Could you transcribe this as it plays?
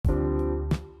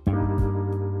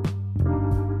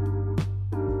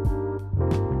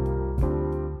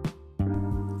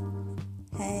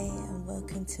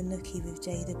to Nookie with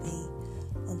Jada B.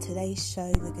 On today's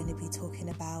show, we're going to be talking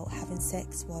about having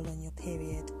sex while on your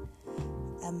period.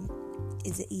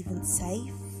 Is it even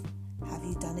safe? Have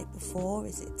you done it before?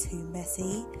 Is it too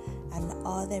messy? And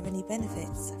are there any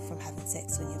benefits from having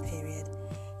sex on your period?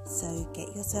 So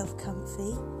get yourself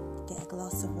comfy, get a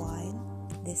glass of wine,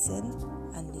 listen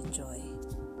and enjoy.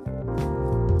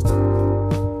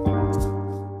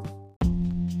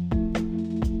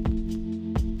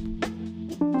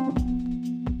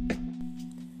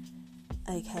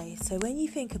 Okay, so when you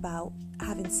think about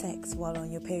having sex while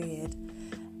on your period,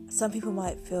 some people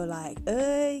might feel like,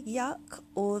 yuck,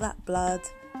 all that blood,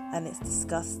 and it's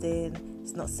disgusting,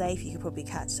 it's not safe, you could probably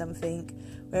catch something.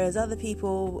 Whereas other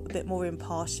people, a bit more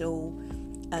impartial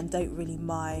and don't really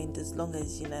mind as long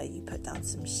as, you put down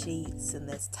some sheets and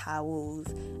there's towels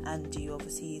and you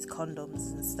obviously use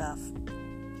condoms and stuff.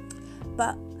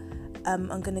 But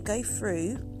I'm going to go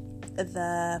through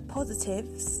the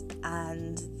positives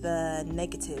and the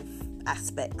negative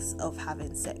aspects of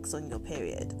having sex on your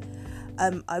period.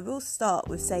 I will start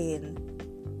with saying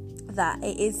that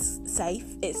it is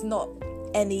safe. It's not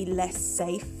any less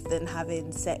safe than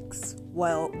having sex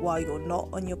while you're not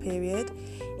on your period.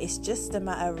 It's just a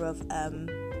matter of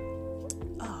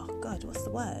what's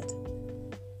the word?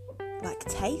 Like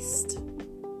taste?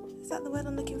 Is that the word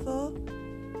I'm looking for?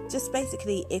 Just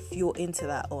basically if you're into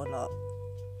that or not.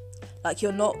 Like,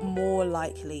 you're not more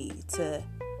likely to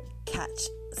catch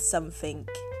something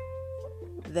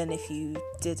than if you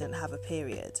didn't have a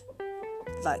period.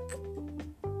 Like,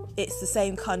 it's the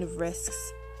same kind of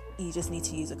risks, you just need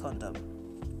to use a condom.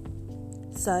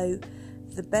 So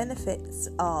the benefits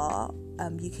are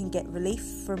you can get relief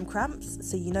from cramps.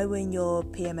 So when you're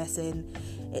PMSing,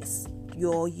 it's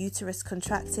your uterus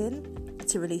contracting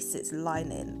to release its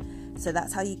lining. So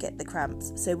that's how you get the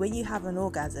cramps. So when you have an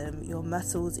orgasm, your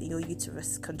muscles in your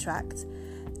uterus contract.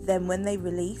 Then when they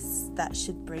release, that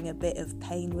should bring a bit of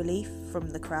pain relief from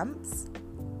the cramps.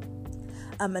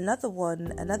 Another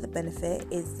benefit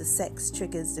is the sex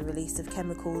triggers the release of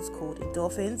chemicals called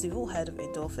endorphins. You've all heard of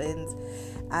endorphins,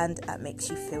 and that makes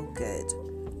you feel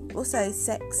good. Also,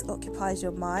 sex occupies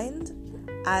your mind,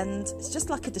 and it's just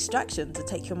like a distraction to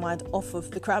take your mind off of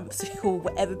the cramps or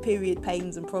whatever period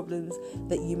pains and problems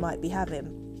that you might be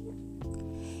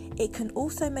having. It can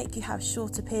also make you have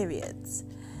shorter periods.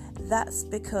 That's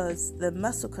because the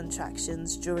muscle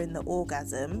contractions during the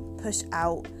orgasm push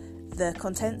out the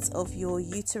contents of your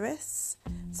uterus.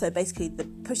 So basically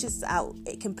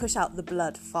it can push out the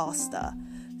blood faster.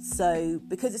 So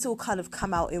because it's all kind of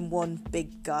come out in one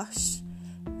big gush,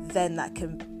 then that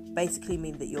can basically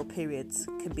mean that your periods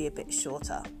can be a bit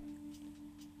shorter.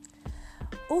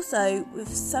 Also, with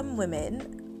some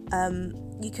women,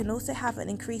 you can also have an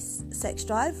increased sex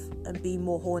drive and be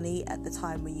more horny at the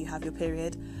time when you have your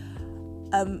period.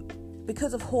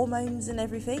 Because of hormones and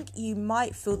everything, you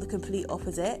might feel the complete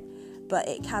opposite, but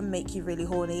it can make you really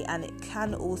horny, and it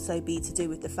can also be to do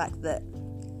with the fact that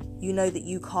you know that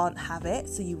you can't have it,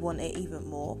 so you want it even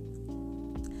more.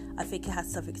 I think it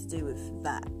has something to do with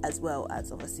that, as well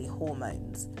as obviously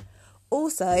hormones.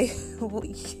 Also,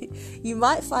 you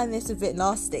might find this a bit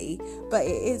nasty, but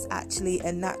it is actually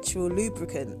a natural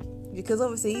lubricant, because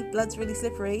obviously blood's really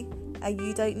slippery and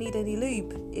you don't need any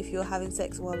lube if you're having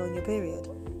sex while on your period.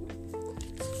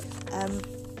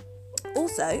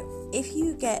 Also, if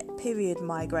you get period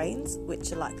migraines,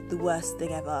 which are like the worst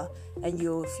thing ever, and if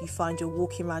you find you're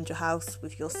walking around your house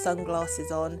with your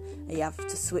sunglasses on and you have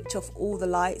to switch off all the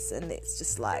lights and it's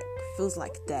just like feels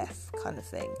like death kind of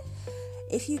thing.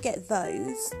 If you get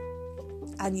those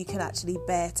and you can actually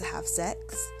bear to have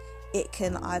sex, it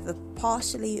can either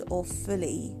partially or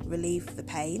fully relieve the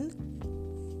pain.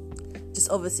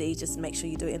 Just make sure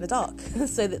you do it in the dark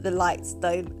so that the lights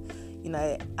don't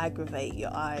aggravate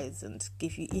your eyes and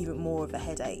give you even more of a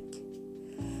headache.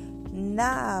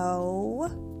 Now,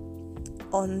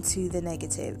 on to the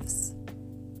negatives.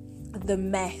 The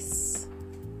mess.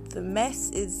 The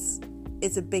mess is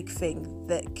a big thing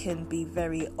that can be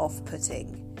very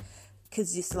off-putting,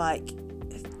 because it's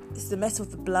the mess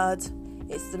of the blood.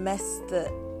 It's the mess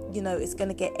that, it's going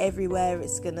to get everywhere.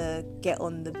 It's going to get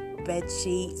on the bed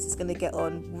sheets. It's going to get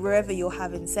on wherever you're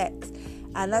having sex.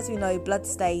 And as we know, blood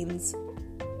stains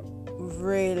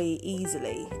really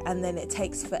easily, and then it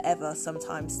takes forever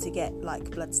sometimes to get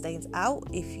blood stains out.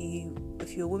 If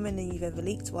you're a woman and you've ever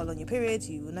leaked while on your period,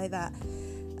 you will know that.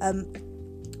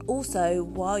 Also,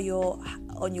 while you're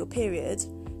on your period,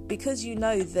 because you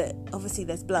know that obviously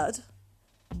there's blood,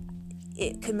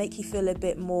 it can make you feel a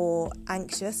bit more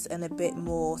anxious and a bit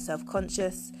more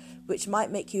self-conscious, which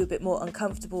might make you a bit more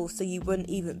uncomfortable, so you wouldn't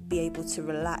even be able to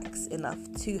relax enough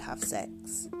to have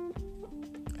sex.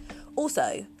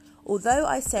 Also, although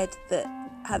I said that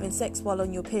having sex while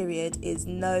on your period is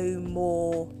no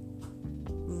more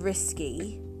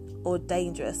risky or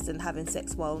dangerous than having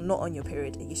sex while not on your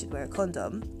period and you should wear a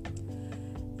condom,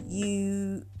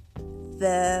 the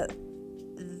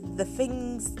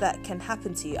things that can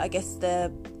happen to you, I guess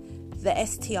the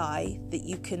STI that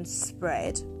you can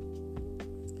spread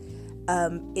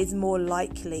is more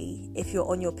likely if you're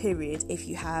on your period if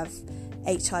you have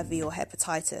HIV or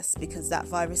hepatitis, because that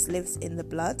virus lives in the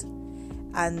blood.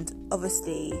 And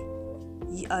obviously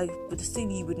I would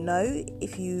assume you would know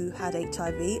if you had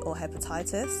HIV or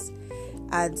hepatitis,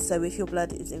 and so if your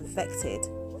blood is infected,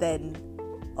 then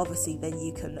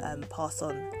you can pass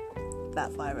on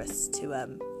that virus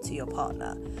to your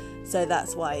partner. So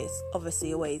that's why it's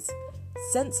obviously always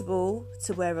sensible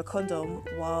to wear a condom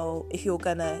if you're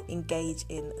gonna engage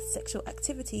in sexual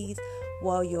activities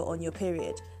while you're on your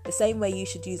period. The same way you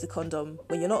should use a condom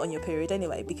when you're not on your period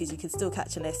anyway, because you can still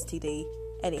catch an STD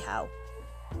anyhow.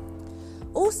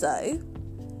 Also,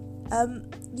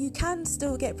 you can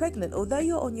still get pregnant. Although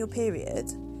you're on your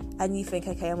period and you think,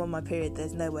 okay, I'm on my period,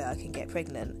 there's no way I can get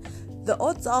pregnant. The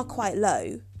odds are quite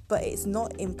low, but it's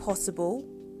not impossible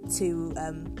to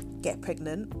get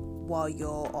pregnant while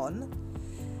you're on.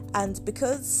 And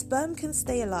because sperm can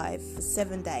stay alive for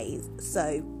 7 days,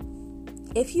 so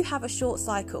if you have a short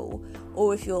cycle,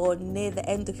 or if you're near the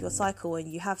end of your cycle and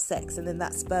you have sex and then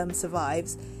that sperm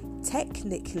survives,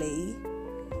 technically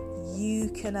you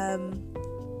can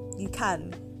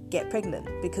get pregnant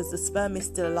because the sperm is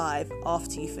still alive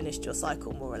after you finished your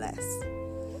cycle, more or less.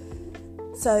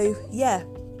 So yeah,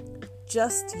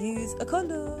 just use a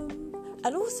condom.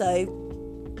 And also,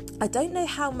 I don't know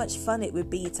how much fun it would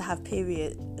be to have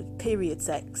period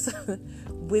sex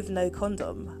with no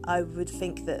condom. I would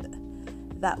think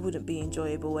that wouldn't be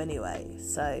enjoyable anyway.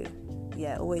 So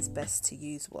yeah, always best to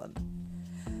use one.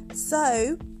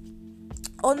 So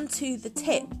on to the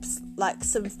tips, like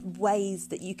some ways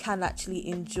that you can actually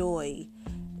enjoy,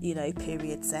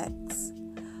 period sex.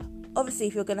 Obviously,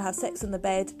 if you're going to have sex on the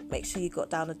bed, make sure you got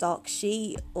down a dark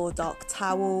sheet or dark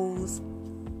towels.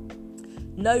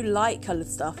 No light coloured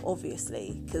stuff,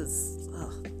 obviously, because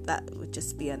that would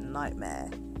just be a nightmare.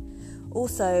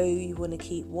 Also, you want to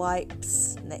keep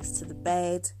wipes next to the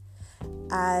bed.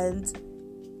 And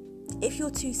if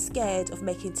you're too scared of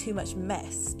making too much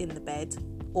mess in the bed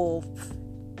or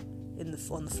on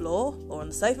the floor or on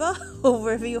the sofa or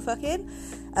wherever you're fucking,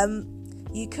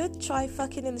 you could try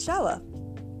fucking in the shower.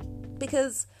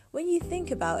 Because when you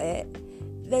think about it,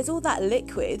 there's all that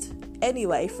liquid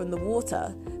anyway from the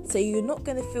water, so you're not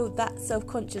going to feel that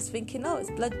self-conscious thinking, oh,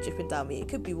 it's blood dripping down me. It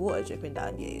could be water dripping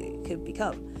down you. It could be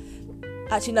cum.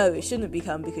 Actually, no, it shouldn't be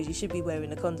cum, because you should be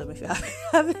wearing a condom if you're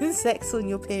having sex on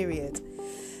your period.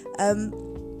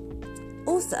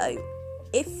 Also,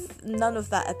 if none of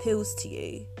that appeals to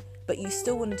you, but you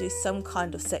still want to do some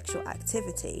kind of sexual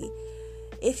activity,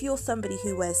 if you're somebody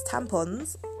who wears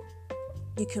tampons,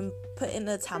 you can put in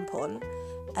a tampon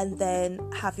and then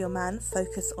have your man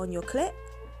focus on your clit.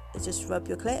 Just rub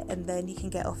your clit and then you can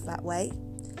get off that way.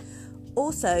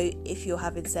 Also, if you're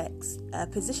having sex, a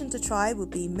position to try would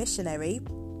be missionary,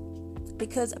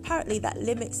 because apparently that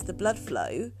limits the blood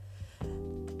flow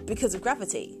because of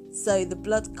gravity. So the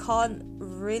blood can't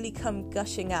really come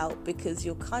gushing out because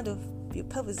your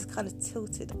pelvis is kind of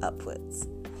tilted upwards.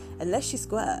 Unless you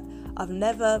squirt. I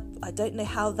don't know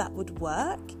how that would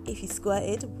work if you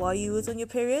squirted while you was on your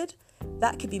period.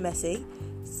 That could be messy,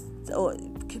 or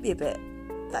it could be a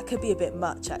bit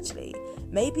much actually.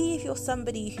 Maybe if you're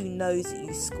somebody who knows that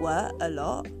you squirt a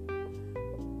lot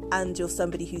and you're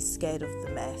somebody who's scared of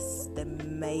the mess, then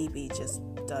maybe just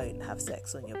don't have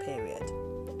sex on your period.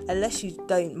 Unless you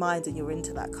don't mind and you're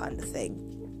into that kind of thing.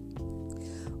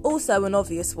 Also, an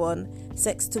obvious one,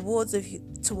 sex towards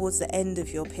the end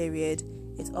of your period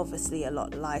is obviously a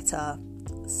lot lighter,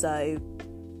 so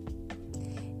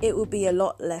it will be a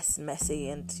lot less messy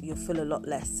and you'll feel a lot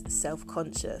less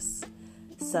self-conscious.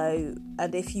 So,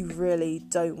 and if you really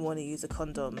don't want to use a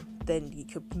condom, then you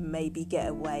could maybe get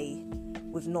away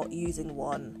with not using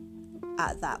one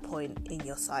at that point in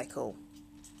your cycle.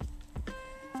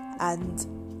 And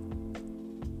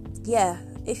yeah,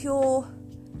 if you're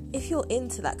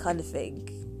into that kind of thing,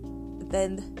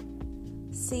 then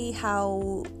see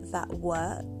how that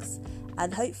works,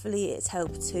 and hopefully it's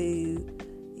helped to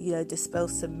dispel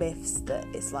some myths that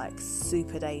it's like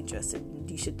super dangerous and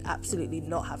you should absolutely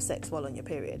not have sex while on your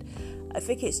period. I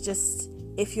think it's just,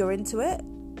 if you're into it,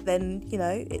 then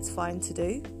it's fine to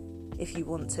do if you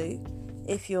want to.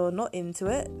 If you're not into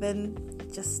it, then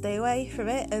just stay away from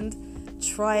it and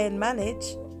try and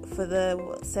manage for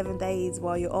the 7 days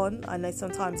while you're on. I know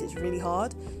sometimes it's really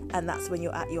hard, and that's when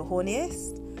you're at your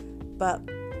horniest. But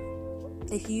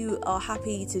if you are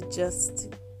happy to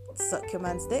just suck your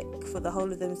man's dick for the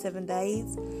whole of them 7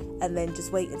 days and then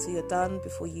just wait until you're done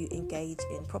before you engage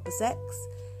in proper sex,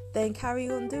 then carry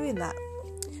on doing that.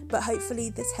 But hopefully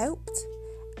this helped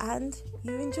and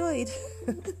you enjoyed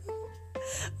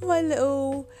my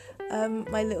little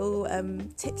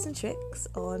tips and tricks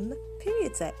on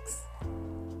period sex.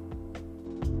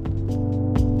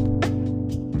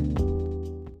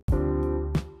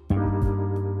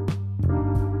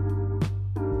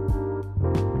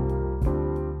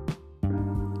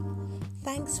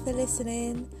 Thanks for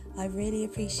listening. I really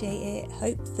appreciate it.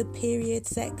 Hope the period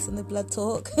sex and the blood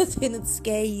talk didn't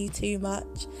scare you too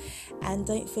much. And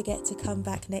don't forget to come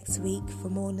back next week for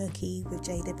more Nookie with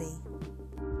Jada B.